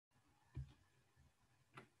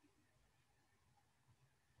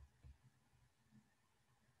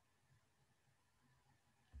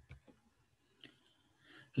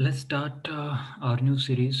Let's start our new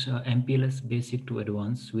series, MPLS Basic to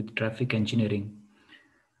Advanced with Traffic Engineering.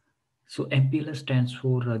 So MPLS stands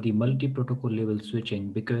for the multi-protocol level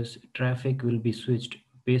switching because traffic will be switched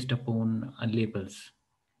based upon labels.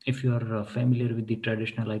 If you are familiar with the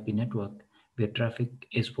traditional IP network, where traffic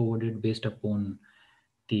is forwarded based upon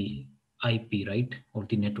the IP, right, or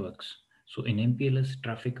the networks. So in MPLS,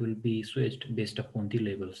 traffic will be switched based upon the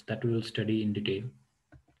labels that we will study in detail.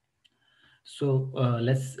 So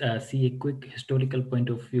let's see a quick historical point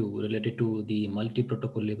of view related to the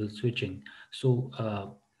multi-protocol level switching. So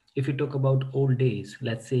if we talk about old days,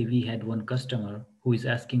 let's say we had one customer who is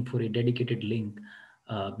asking for a dedicated link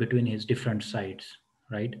between his different sites,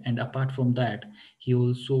 right? And apart from that, he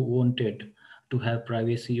also wanted to have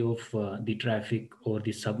privacy of the traffic or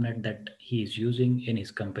the subnet that he is using in his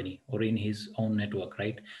company or in his own network,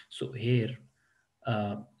 right? So here,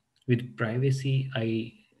 uh, with privacy,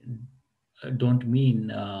 I don't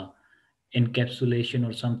mean encapsulation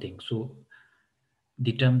or something. So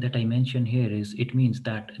the term that I mention here is it means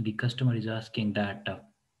that the customer is asking that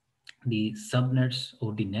the subnets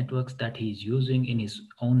or the networks that he is using in his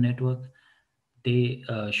own network, they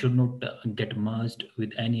should not get merged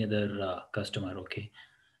with any other customer. Okay.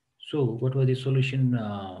 So what was the solution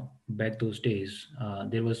back those days?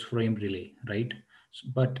 There was frame relay, right?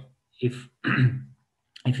 But if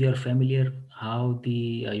if you are familiar how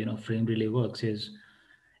the frame relay works is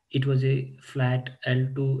it was a flat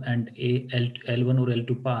L2 and a L1 or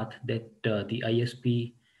L2 path that the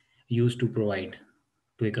ISP used to provide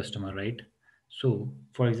to a customer, right? So,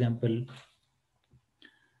 for example,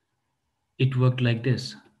 it worked like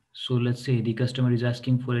this. So let's say the customer is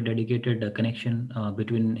asking for a dedicated connection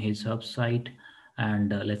between his hub site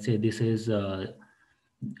and let's say this is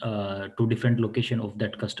two different location of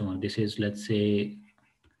that customer. This is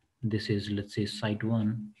site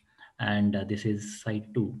 1 and this is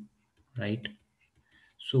site 2, right?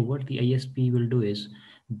 So what the ISP will do is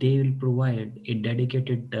they will provide a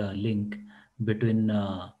dedicated link between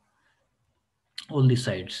all the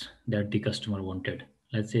sites that the customer wanted.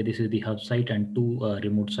 Let's say this is the hub site and two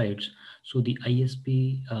remote sites. So the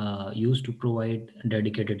ISP used to provide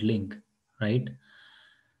dedicated link, right?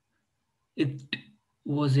 It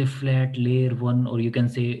was a flat layer one, or you can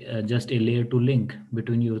say just a layer two link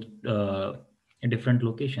between your different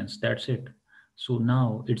locations. That's it. So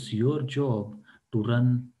now it's your job to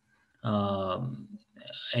run um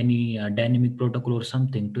any dynamic protocol or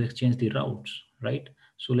something to exchange the routes, right?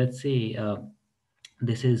 So let's say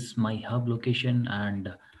this is my hub location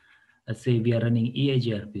and let's say we are running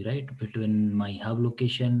EIGRP, right, between my hub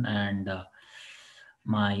location and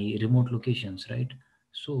my remote locations, right?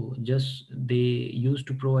 So just they used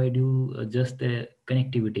to provide you just the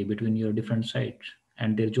connectivity between your different sites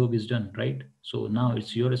and their job is done, right? So now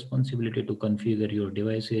it's your responsibility to configure your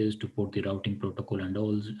devices, to put the routing protocol and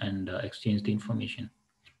all and exchange the information.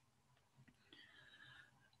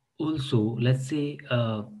 Also, let's say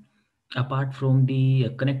apart from the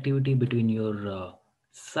connectivity between your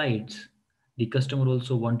sites, the customer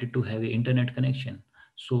also wanted to have an internet connection.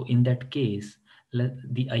 So in that case,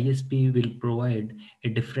 the ISP will provide a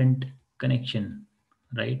different connection,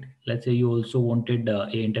 right? Let's say you also wanted a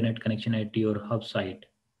internet connection at your hub site,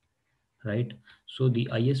 right? So the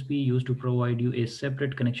ISP used to provide you a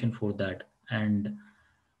separate connection for that, and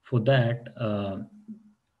for that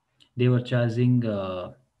they were charging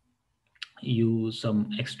you some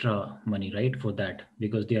extra money, right, for that,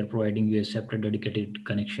 because they are providing you a separate dedicated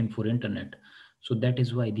connection for internet. So that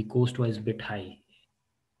is why the cost was a bit high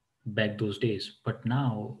back those days. But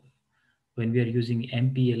now when we are using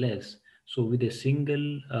MPLS, so with a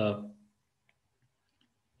single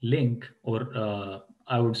link, or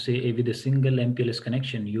I would say with a single MPLS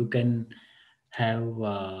connection, you can have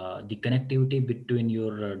the connectivity between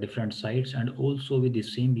your different sites, and also with the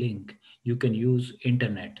same link you can use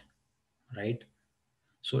internet, right?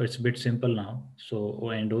 So it's a bit simple now.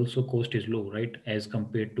 So and also cost is low, right, as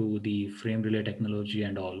compared to the frame relay technology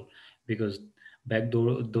and all, because back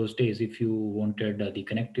those days, if you wanted the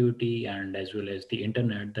connectivity and as well as the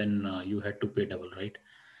internet, then you had to pay double, right?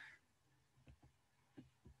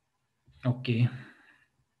 Okay,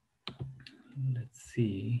 let's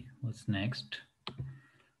see what's next.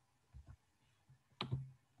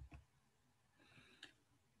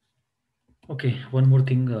 Okay, one more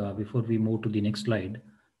thing before we move to the next slide.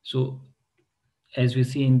 So as we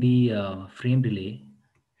see in the frame relay,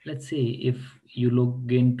 let's say if you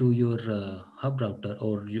log into your hub router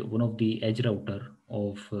or one of the edge router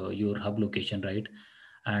of your hub location, right?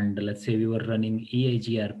 And let's say we were running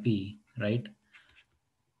EIGRP, right?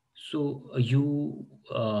 So you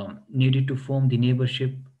needed to form the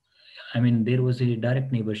neighborship I mean, there was a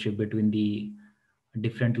direct neighborship between the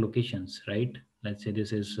different locations, right? Let's say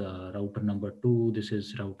this is router number 2, this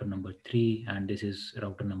is router number 3, and this is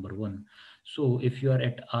router number 1. So if you are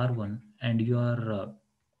at R1 and you are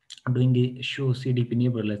doing a show CDP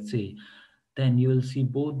neighbor, let's say, then you will see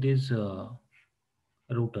both these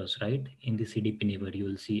routers, right? In the CDP neighbor, you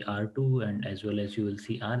will see R2 and as well as you will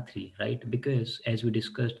see R3, right? Because as we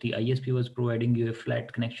discussed, the ISP was providing you a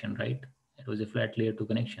flat connection, right? It was a flat layer 2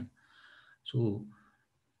 connection. So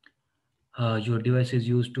your devices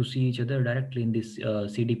used to see each other directly in this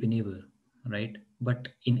CDP neighbor, right? But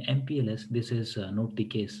in MPLS, this is not the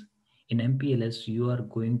case. In MPLS, you are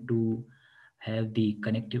going to have the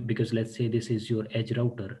connective, because let's say this is your edge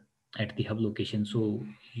router at the hub location. So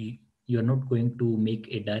you are not going to make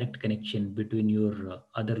a direct connection between your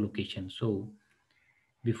other location. So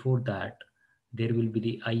before that, there will be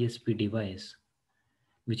the ISP device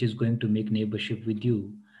which is going to make neighborship with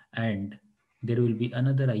you, and there will be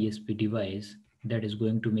another ISP device that is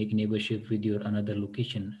going to make neighborship with your another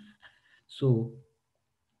location. So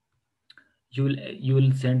you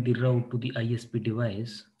will send the route to the ISP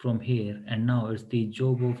device from here, and now it's the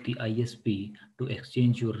job of the ISP to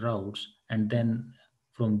exchange your routes, and then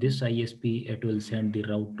from this ISP it will send the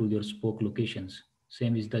route to your spoke locations.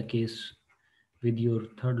 Same is the case with your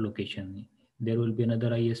third location. There will be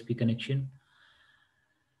another ISP connection,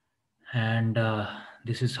 and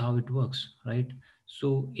this is how it works, right?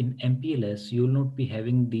 So in MPLS you will not be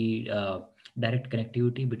having the direct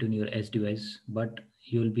connectivity between your edge device, but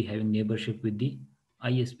you will be having neighborship with the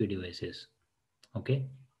ISP devices. Okay,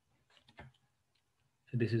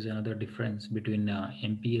 so this is another difference between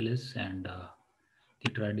MPLS and the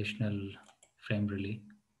traditional frame relay,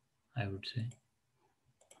 I would say.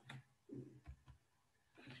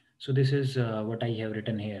 So this is what I have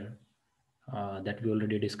written here, that we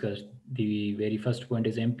already discussed. The very first point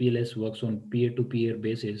is MPLS works on peer-to-peer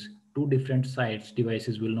basis. Two different sites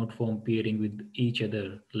devices will not form peering with each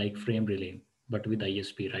other like frame relay, but with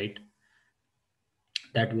ISP, right?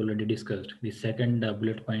 That we already discussed. The second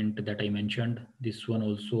bullet point that I mentioned, this one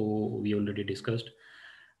also we already discussed,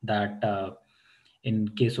 that in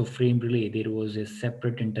case of frame relay, there was a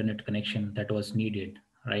separate internet connection that was needed,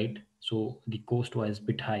 right? So the cost was a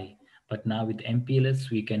bit high. But now with MPLS,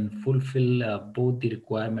 we can fulfill both the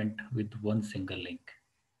requirement with one single link.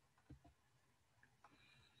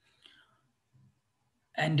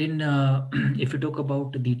 And in if you talk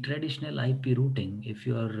about the traditional IP routing, if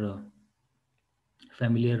you are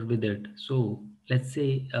familiar with it, so let's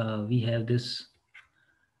say we have this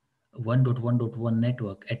 1.1.1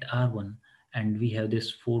 network at R1, and we have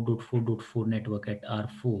this 4.4.4 network at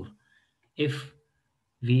R4. If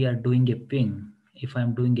we are doing a ping, if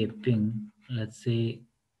I'm doing a ping, let's say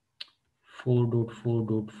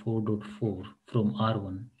 4.4.4.4 from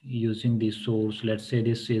R1 using the source, let's say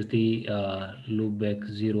this is the loopback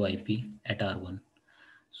 0 IP at R1.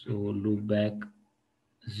 So loopback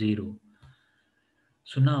 0.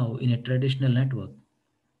 So now in a traditional network,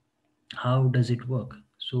 how does it work?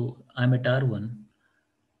 So I'm at R1,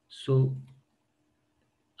 so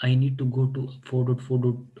I need to go to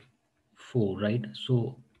 4.4.4, right?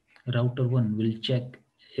 So router 1 will check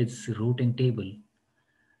its routing table,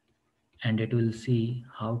 and it will see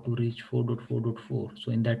how to reach 4.4.4.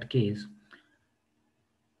 So in that case,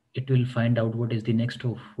 it will find out what is the next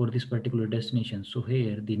hop for this particular destination. So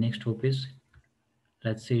here the next hop is,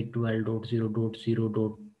 let's say,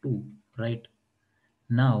 12.0.0.2, right?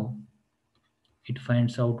 Now it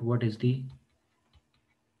finds out what is the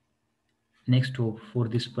next hop for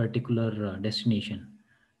this particular destination.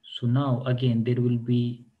 So now again there will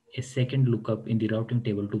be a second lookup in the routing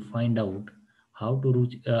table to find out how to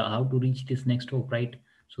reach this next hop, right?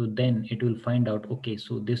 So then it will find out, okay,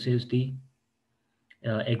 so this is the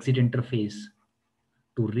exit interface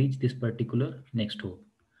to reach this particular next hop.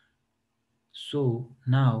 So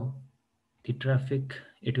now the traffic,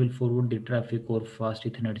 it will forward the traffic or fast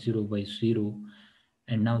Ethernet 0 by 0,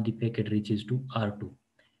 and now the packet reaches to R2.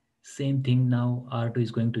 Same thing, now R2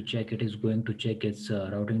 is going to check, it is going to check its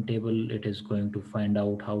routing table, it is going to find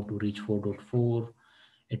out how to reach 4.4,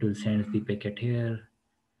 it will send the packet here,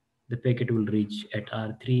 the packet will reach at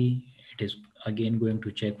R3, it is again going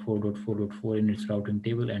to check 4.4.4 in its routing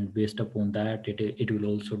table, and based upon that it will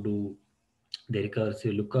also do the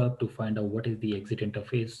recursive lookup to find out what is the exit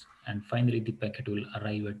interface, and finally the packet will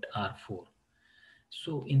arrive at R4.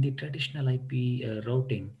 So in the traditional IP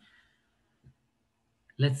routing,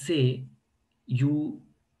 let's say you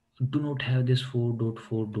do not have this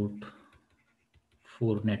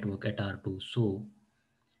 4.4.4 network at R2. So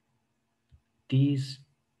these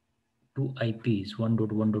two IPs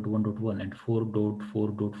 1.1.1.1 and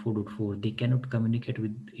 4.4.4.4, they cannot communicate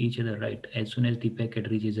with each other, right? As soon as the packet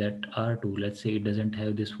reaches at R2, let's say it doesn't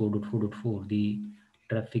have this 4.4.4, the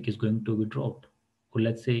traffic is going to be dropped. Or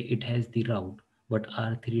let's say it has the route, but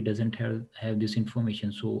R3 doesn't have this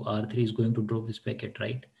information, so R3 is going to drop this packet,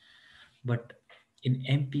 right? But in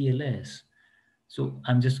MPLS, so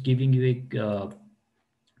I'm just giving you a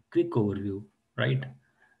quick overview, right?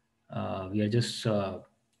 We are just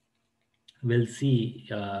we'll see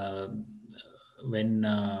when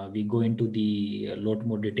we go into the lot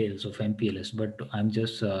more details of MPLS. But I'm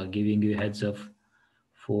just giving you a heads up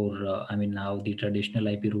for I mean how the traditional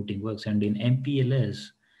IP routing works. And in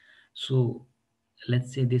MPLS, so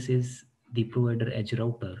let's say this is the provider edge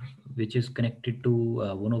router which is connected to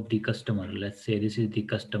one of the customer. Let's say this is the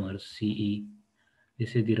customer CE.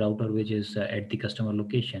 This is the router which is at the customer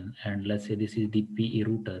location, and let's say this is the PE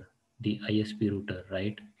router, the ISP router,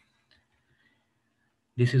 right?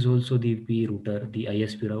 This is also the P router, the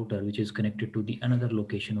ISP router, which is connected to the another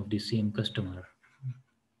location of the same customer,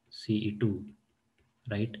 CE2,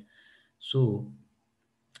 right? So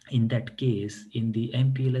in that case, in the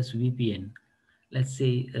MPLS VPN, let's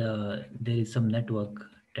say there is some network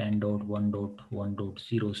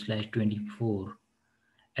 10.1.1.0/24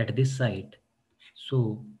 at this site.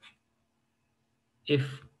 So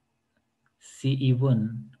if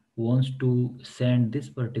CE1 wants to send this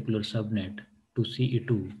particular subnet to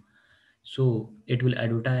CE2, so it will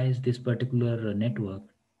advertise this particular network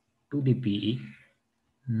to the PE.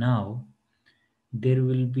 Now there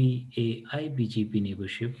will be a IBGP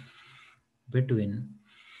neighborship between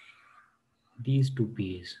these two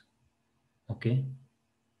PAs. Okay,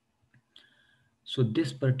 so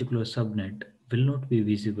this particular subnet will not be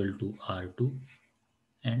visible to R2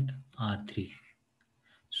 and R3.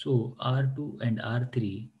 So R2 and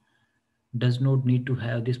R3 does not need to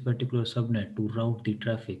have this particular subnet to route the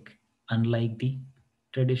traffic, unlike the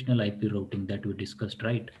traditional IP routing that we discussed,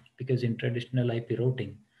 right? Because in traditional IP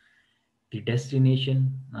routing, the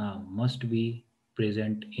destination must be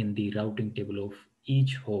present in the routing table of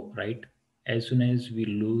each hop, right? As soon as we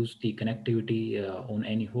lose the connectivity on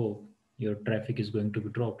any hop, your traffic is going to be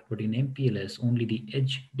dropped. But in MPLS, only the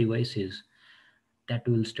edge devices that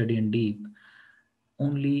will study in deep,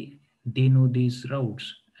 only they know these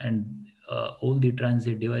routes, and all the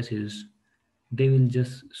transit devices, they will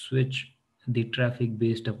just switch the traffic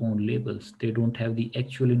based upon labels. They don't have the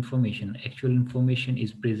actual information. Actual information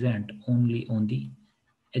is present only on the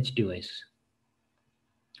edge device.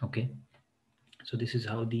 Okay, so this is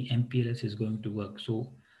how the MPLS is going to work.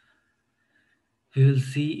 So we will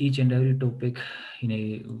see each and every topic in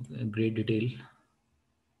a great detail,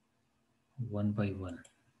 one by one.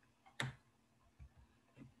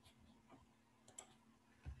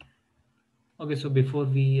 Okay, so before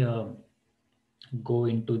we go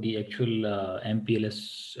into the actual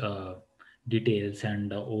MPLS details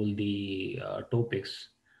and all the topics,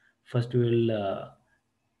 first we will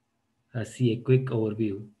see a quick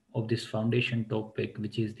overview of this foundation topic,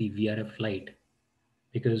 which is the VRF Lite,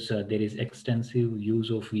 because there is extensive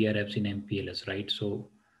use of VRFs in MPLS, right?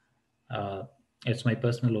 So uh, it's my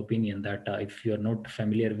personal opinion that if you are not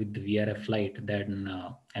familiar with the VRF Lite, then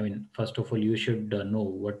I mean, first of all, you should know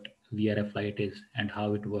what VRF Lite is and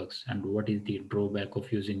how it works, and what is the drawback of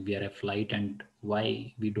using VRF Lite and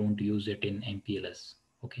why we don't use it in MPLS.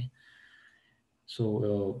 Okay,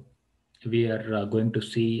 so we are going to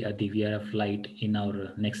see the VRF Lite in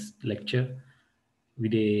our next lecture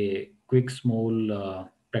with a quick small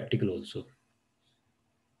practical also.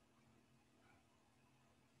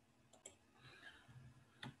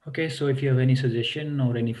 Okay, so if you have any suggestion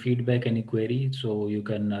or any feedback, any query, so you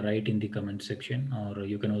can write in the comment section, or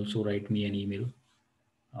you can also write me an email.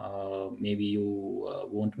 Maybe you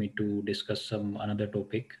want me to discuss some another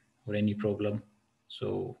topic or any problem.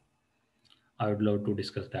 So I would love to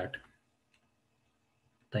discuss that.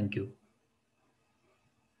 Thank you.